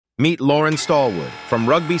Meet Lauren Stallwood, from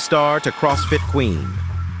Rugby star to CrossFit queen.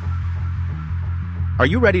 Are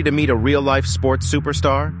you ready to meet a real-life sports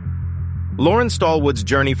superstar? Lauren Stallwood's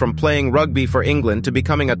journey from playing rugby for England to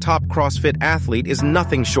becoming a top CrossFit athlete is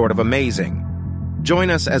nothing short of amazing.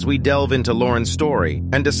 Join us as we delve into Lauren's story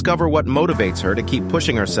and discover what motivates her to keep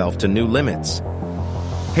pushing herself to new limits.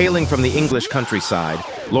 Hailing from the English countryside,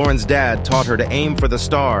 Lauren's dad taught her to aim for the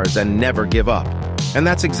stars and never give up. And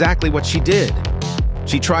that's exactly what she did.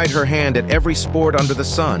 She tried her hand at every sport under the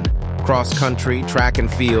sun: cross-country, track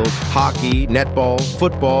and field, hockey, netball,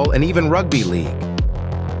 football, and even rugby league.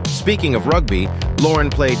 Speaking of rugby, Lauren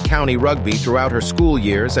played county rugby throughout her school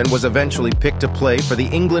years and was eventually picked to play for the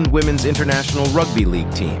England Women's International Rugby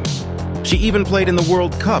League team. She even played in the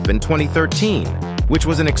World Cup in 2013, which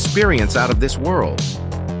was an experience out of this world.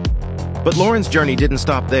 But Lauren's journey didn't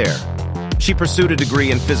stop there. She pursued a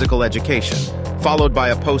degree in physical education, followed by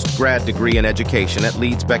a post-grad degree in education at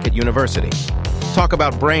Leeds Beckett University. Talk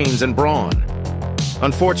about brains and brawn.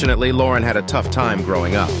 Unfortunately, Lauren had a tough time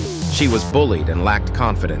growing up. She was bullied and lacked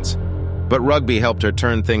confidence. But rugby helped her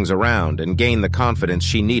turn things around and gain the confidence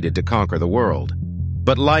she needed to conquer the world.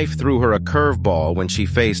 But life threw her a curveball when she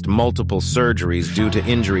faced multiple surgeries due to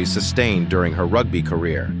injuries sustained during her rugby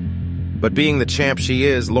career. But being the champ she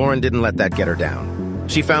is, Lauren didn't let that get her down.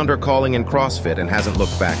 She found her calling in CrossFit and hasn't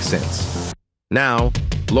looked back since. Now,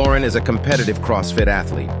 Lauren is a competitive CrossFit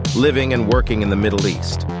athlete, living and working in the Middle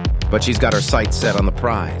East. But she's got her sights set on the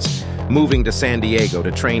prize, moving to San Diego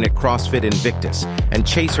to train at CrossFit Invictus and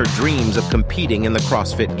chase her dreams of competing in the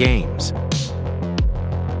CrossFit Games.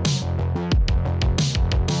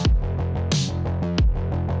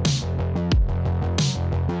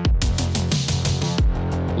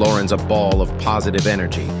 Lauren's a ball of positive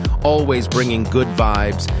energy, always bringing good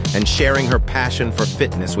vibes and sharing her passion for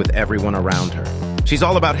fitness with everyone around her. She's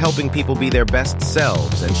all about helping people be their best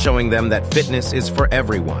selves and showing them that fitness is for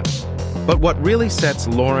everyone. But what really sets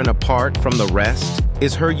Lauren apart from the rest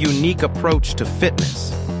is her unique approach to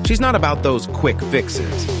fitness. She's not about those quick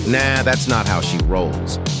fixes. Nah, that's not how she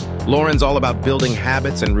rolls. Lauren's all about building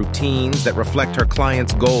habits and routines that reflect her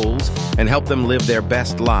clients' goals and help them live their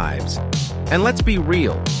best lives. And let's be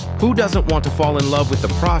real, who doesn't want to fall in love with the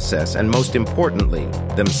process and, most importantly,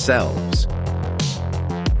 themselves?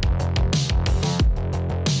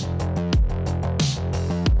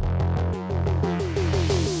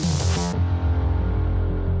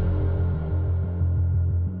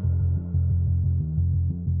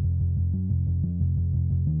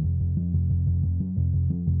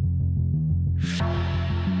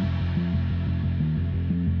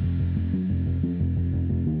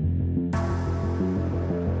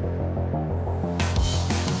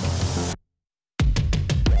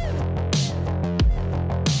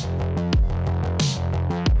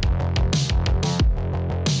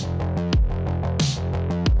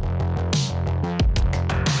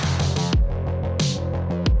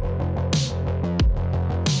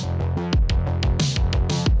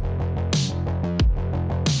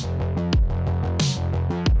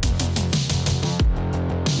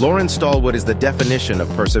 Lauren Stallwood is the definition of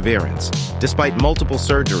perseverance. Despite multiple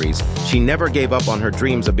surgeries, she never gave up on her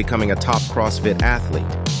dreams of becoming a top CrossFit athlete.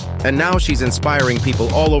 And now she's inspiring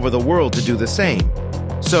people all over the world to do the same.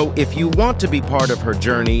 So if you want to be part of her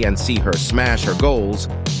journey and see her smash her goals,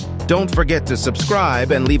 don't forget to subscribe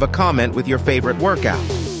and leave a comment with your favorite workout.